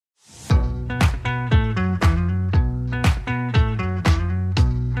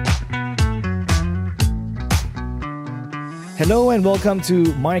Hello and welcome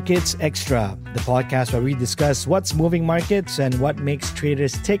to Markets Extra, the podcast where we discuss what's moving markets and what makes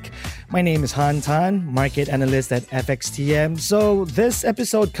traders tick. My name is Han Tan, market analyst at FXTM. So this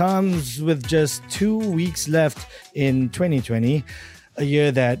episode comes with just 2 weeks left in 2020, a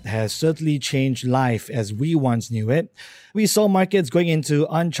year that has certainly changed life as we once knew it. We saw markets going into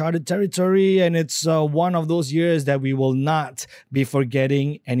uncharted territory, and it's one of those years that we will not be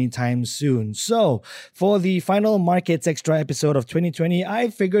forgetting anytime soon. So, for the final Markets Extra episode of 2020, I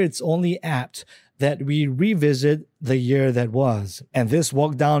figure it's only apt that we revisit the year that was. And this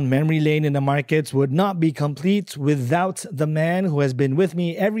walk down memory lane in the markets would not be complete without the man who has been with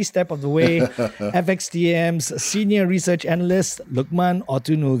me every step of the way, FXTM's senior research analyst, Lukman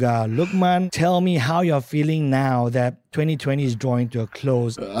Otunuga. Lukman, tell me how you're feeling now that 2020 is drawing to a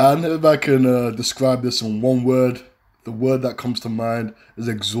close. And if I can describe this in one word, the word that comes to mind is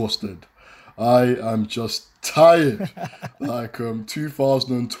exhausted. I am just tired.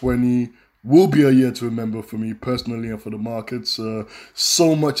 2020 will be a year to remember for me personally and for the markets.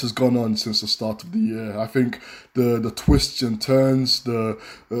 So much has gone on since the start of the year. I think the twists and turns, the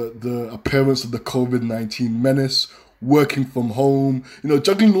appearance of the COVID-19 menace, working from home,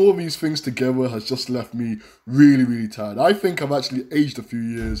 juggling all these things together has just left me really, really tired. I think I've actually aged a few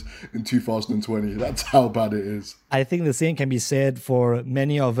years in 2020. That's how bad it is. I think the same can be said for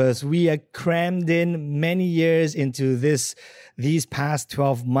many of us. We are crammed in many years into these past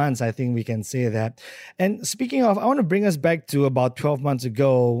 12 months. I think we can say that. And speaking of, I want to bring us back to about 12 months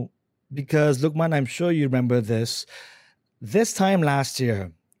ago, because Lukman, I'm sure you remember this. This time last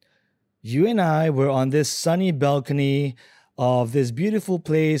year, you and I were on this sunny balcony of this beautiful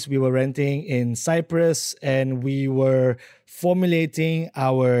place we were renting in Cyprus, and we were formulating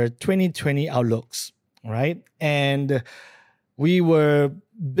our 2020 outlooks, right? And we were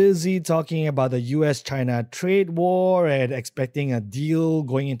busy talking about the US-China trade war and expecting a deal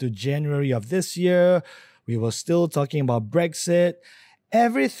going into January of this year. We were still talking about Brexit.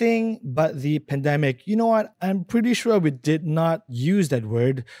 Everything but the pandemic. You know what? I'm pretty sure we did not use that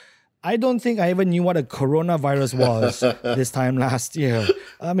word. I don't think I even knew what a coronavirus was this time last year.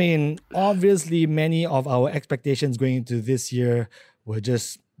 I mean, obviously, many of our expectations going into this year were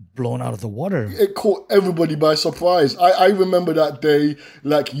just blown out of the water. It caught everybody by surprise. I remember that day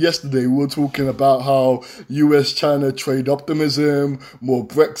like yesterday. We were talking about how US-China trade optimism, more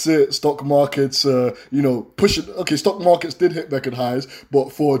Brexit, stock markets, pushing. Okay, stock markets did hit record highs,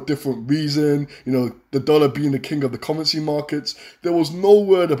 but for a different reason. The dollar being the king of the currency markets. There was no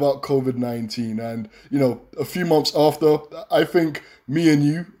word about COVID-19. And, a few months after, I think me and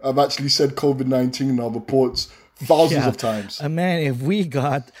you have actually said COVID-19 in our reports thousands of times. Man, if we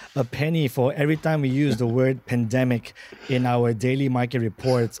got a penny for every time we use the word pandemic in our daily market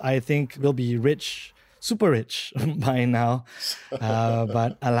reports, I think we'll be rich, super rich by now.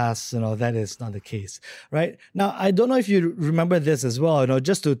 But alas, that is not the case, right? Now, I don't know if you remember this as well,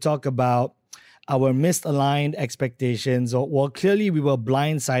 just to talk about our misaligned expectations, or clearly we were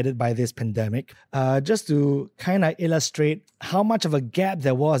blindsided by this pandemic. Just to kind of illustrate how much of a gap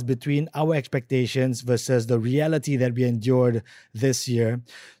there was between our expectations versus the reality that we endured this year.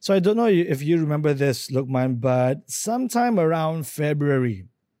 So I don't know if you remember this, Lukman, but sometime around February,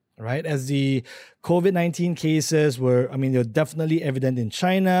 right, as the COVID-19 cases they're definitely evident in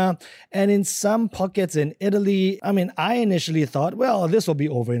China and in some pockets in Italy. I initially thought, well, this will be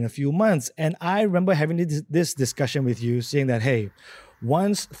over in a few months. And I remember having this discussion with you saying that, hey,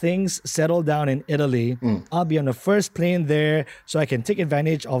 once things settle down in Italy, I'll be on the first plane there so I can take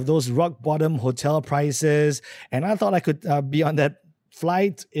advantage of those rock bottom hotel prices. And I thought I could be on that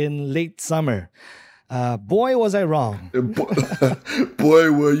flight in late summer. Boy, was I wrong.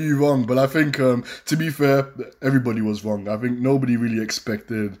 Boy, were you wrong. But I think, to be fair, everybody was wrong. I think nobody really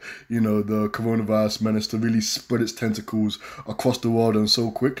expected, the coronavirus menace to really spread its tentacles across the world and so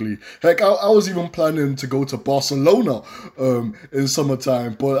quickly. Heck, I was even planning to go to Barcelona in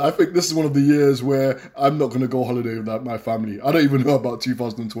summertime. But I think this is one of the years where I'm not going to go holiday without my family. I don't even know about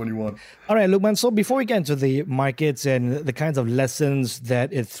 2021. All right, Lukman. So before we get into the markets and the kinds of lessons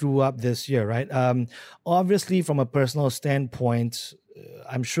that it threw up this year, right? Obviously, from a personal standpoint,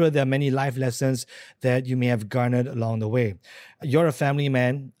 I'm sure there are many life lessons that you may have garnered along the way. You're a family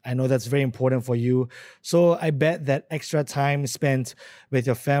man. I know that's very important for you. So I bet that extra time spent with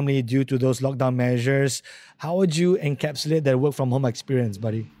your family due to those lockdown measures, how would you encapsulate that work from home experience,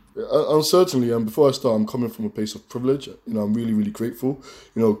 buddy? Certainly, and before I start, I'm coming from a place of privilege. I'm really, really grateful.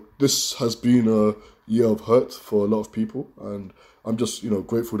 This has been a year of hurt for a lot of people, and I'm just,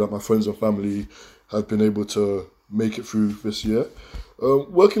 grateful that my friends and family have been able to make it through this year.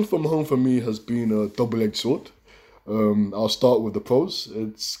 Working from home for me has been a double-edged sword. I'll start with the pros.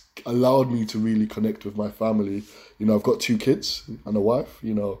 It's allowed me to really connect with my family. I've got 2 kids and a wife.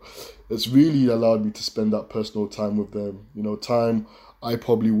 It's really allowed me to spend that personal time with them. Time I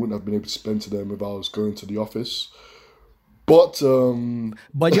probably wouldn't have been able to spend to them if I was going to the office. But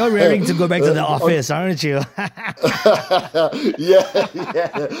But you're raring to go back to the office, aren't you? yeah.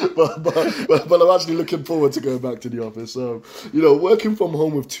 But I'm actually looking forward to going back to the office. Working from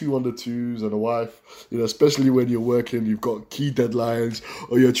home with 2 under 2s and a wife, especially when you're working, you've got key deadlines,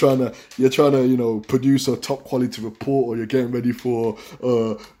 or you're trying to produce a top quality report, or you're getting ready for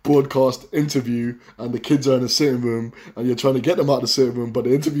a broadcast interview, and the kids are in the sitting room, and you're trying to get them out of the sitting room, but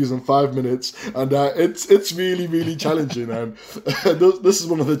the interview's in 5 minutes, and it's really, really challenging. And this is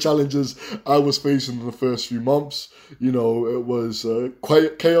one of the challenges I was facing in the first few months. It was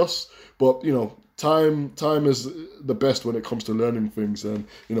quite chaos, but time is the best when it comes to learning things. And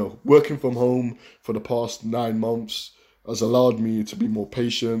working from home for the past 9 months has allowed me to be more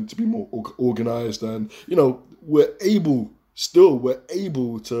patient, to be more organized, and we're able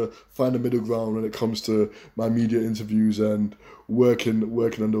to find a middle ground when it comes to my media interviews and working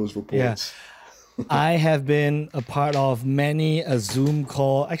on those reports. Yeah. I have been a part of many a Zoom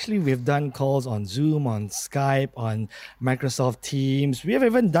call. Actually, we've done calls on Zoom, on Skype, on Microsoft Teams. We have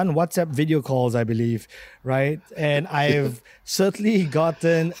even done WhatsApp video calls, I believe, right? And I've certainly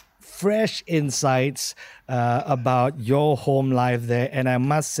gotten fresh insights about your home life there. And I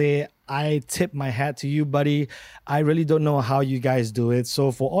must say, I tip my hat to you, buddy. I really don't know how you guys do it.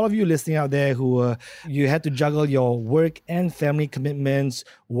 So for all of you listening out there who you had to juggle your work and family commitments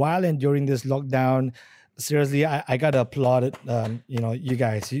while enduring this lockdown, seriously, I gotta applaud it. You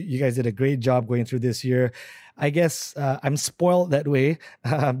guys. You guys did a great job going through this year. I guess I'm spoiled that way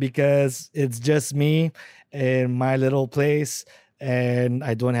because it's just me in my little place, and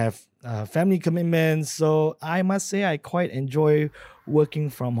I don't have family commitments. So I must say I quite enjoy working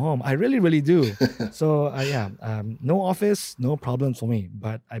from home. I really, really do. So no office, no problems for me.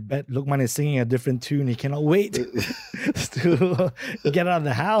 But I bet Lukman is singing a different tune. He cannot wait to get out of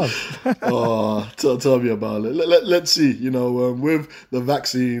the house. Oh, tell me about it. Let's see. With the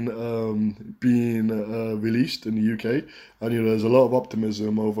vaccine being released in the UK, and there's a lot of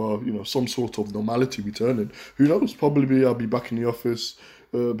optimism over some sort of normality returning. Who knows? Probably I'll be back in the office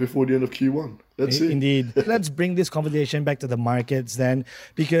before the end of Q1. Let's see. Indeed. Let's bring this conversation back to the markets then,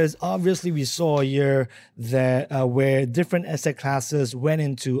 because obviously we saw a year that where different asset classes went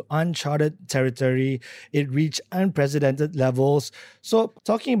into uncharted territory. It reached unprecedented levels. So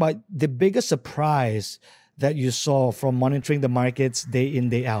talking about the biggest surprise that you saw from monitoring the markets day in,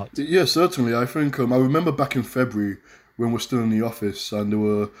 day out. Yeah, certainly. I think I remember back in February when we're still in the office, and there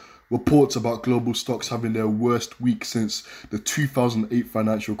were reports about global stocks having their worst week since the 2008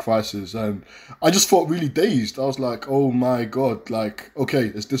 financial crisis. And I just felt really dazed. I was like, oh my God, okay,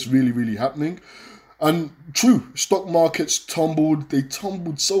 is this really, really happening? And true, stock markets tumbled. They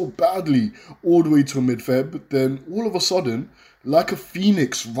tumbled so badly all the way to mid-Feb. Then all of a sudden, like a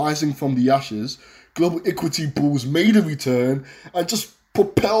phoenix rising from the ashes, global equity bulls made a return and just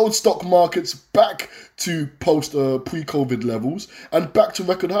propelled stock markets back to pre-COVID levels and back to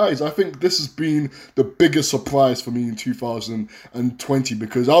record highs. I think this has been the biggest surprise for me in 2020,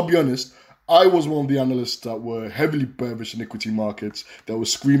 because I'll be honest, I was one of the analysts that were heavily bearish in equity markets, that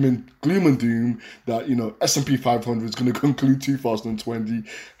was screaming gloom and doom that, S&P 500 is going to conclude 2020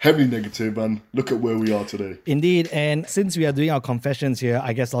 heavily negative, and look at where we are today. Indeed. And since we are doing our confessions here,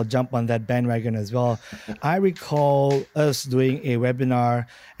 I guess I'll jump on that bandwagon as well. I recall us doing a webinar,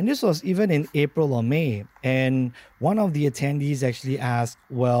 and this was even in April or May. And one of the attendees actually asked,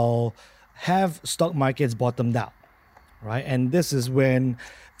 well, have stock markets bottomed out? Right? And this is when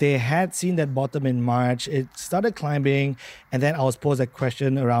they had seen that bottom in March. It started climbing, and then I was posed that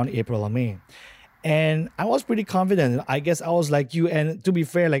question around April or May. And I was pretty confident. I guess I was like you, and to be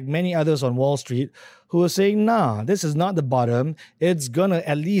fair, like many others on Wall Street who were saying, nah, this is not the bottom. It's gonna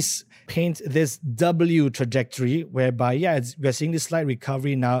at least paint this W trajectory whereby, we're seeing this slight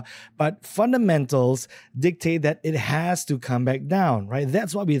recovery now, but fundamentals dictate that it has to come back down, right?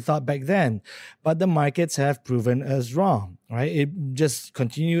 That's what we thought back then. But the markets have proven us wrong, right? It just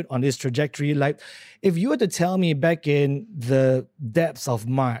continued on this trajectory. Like if you were to tell me back in the depths of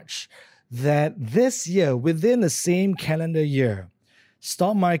March that this year, within the same calendar year,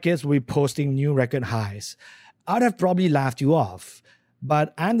 stock markets will be posting new record highs, I'd have probably laughed you off.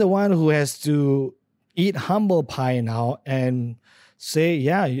 But I'm the one who has to eat humble pie now and say,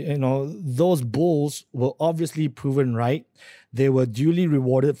 those bulls were obviously proven right. They were duly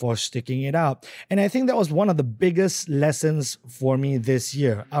rewarded for sticking it out. And I think that was one of the biggest lessons for me this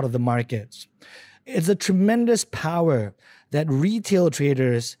year out of the markets. It's a tremendous power that retail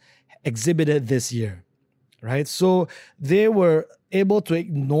traders exhibited this year, right? So they were able to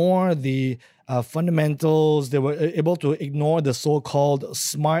ignore the fundamentals. They were able to ignore the so-called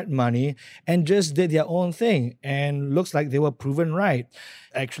smart money and just did their own thing. And looks like they were proven right.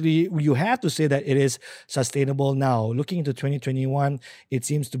 Actually, you have to say that it is sustainable now. Looking into 2021, it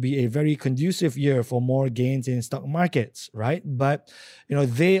seems to be a very conducive year for more gains in stock markets, right? But,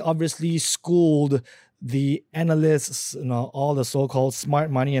 they obviously schooled the analysts, all the so-called smart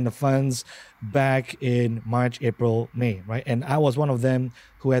money and the funds back in March, April, May, right? And I was one of them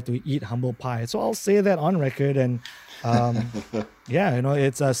who had to eat humble pie. So I'll say that on record. And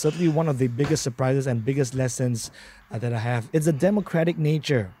it's certainly one of the biggest surprises and biggest lessons that I have. It's the democratic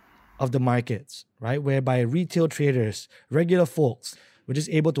nature of the markets, right? Whereby retail traders, regular folks, were just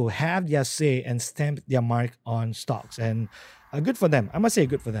able to have their say and stamp their mark on stocks. And good for them. I must say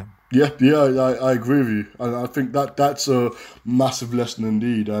good for them. Yeah, I agree with you. And I think that's a massive lesson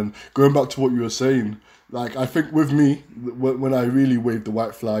indeed. And going back to what you were saying, I think with me, when I really waved the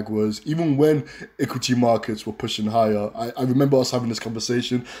white flag was even when equity markets were pushing higher. I remember us having this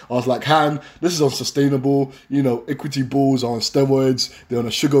conversation. I was like, Han, this is unsustainable. Equity bulls are on steroids. They're on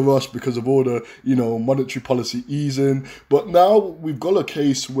a sugar rush because of all the, monetary policy easing. But now we've got a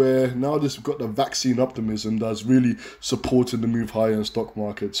case where we've got the vaccine optimism that's really supporting the move higher in stock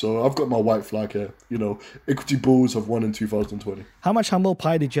market. So I've got my white flag here. Equity bulls have won in 2020. How much humble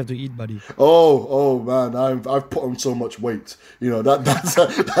pie did you have to eat, buddy? Oh man. I've put on so much weight.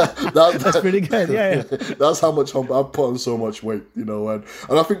 That's pretty good. Yeah. That's how much I've put on so much weight. And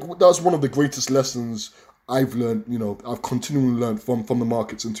I think that's one of the greatest lessons I've learned. I've continually learned from the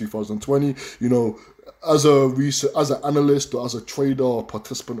markets in 2020. As an analyst or as a trader or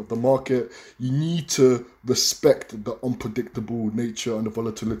participant of the market, you need to respect the unpredictable nature and the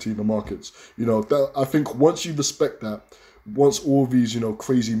volatility in the markets. I think once you respect that, once all these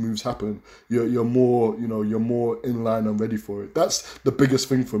crazy moves happen, you're more in line and ready for it. That's the biggest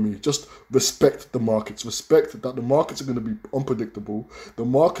thing for me. Just respect the markets. Respect that the markets are going to be unpredictable. The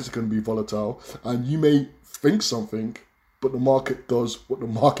markets are going to be volatile, and you may think something, but the market does what the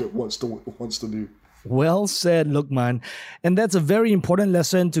market wants to do. Well said, Luqman. And that's a very important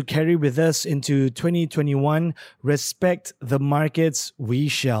lesson to carry with us into 2021. Respect the markets, we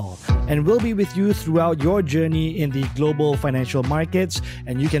shall. And we'll be with you throughout your journey in the global financial markets.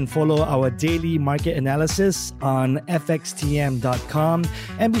 And you can follow our daily market analysis on fxtm.com.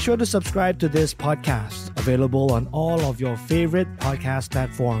 And be sure to subscribe to this podcast, available on all of your favorite podcast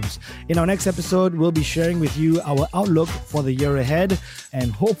platforms. In our next episode, we'll be sharing with you our outlook for the year ahead.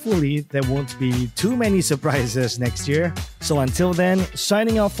 And hopefully there won't be too many surprises next year. So until then,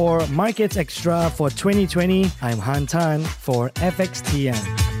 signing off for Markets Extra for 2020, I'm Han Tan for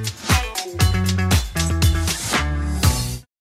FXTM.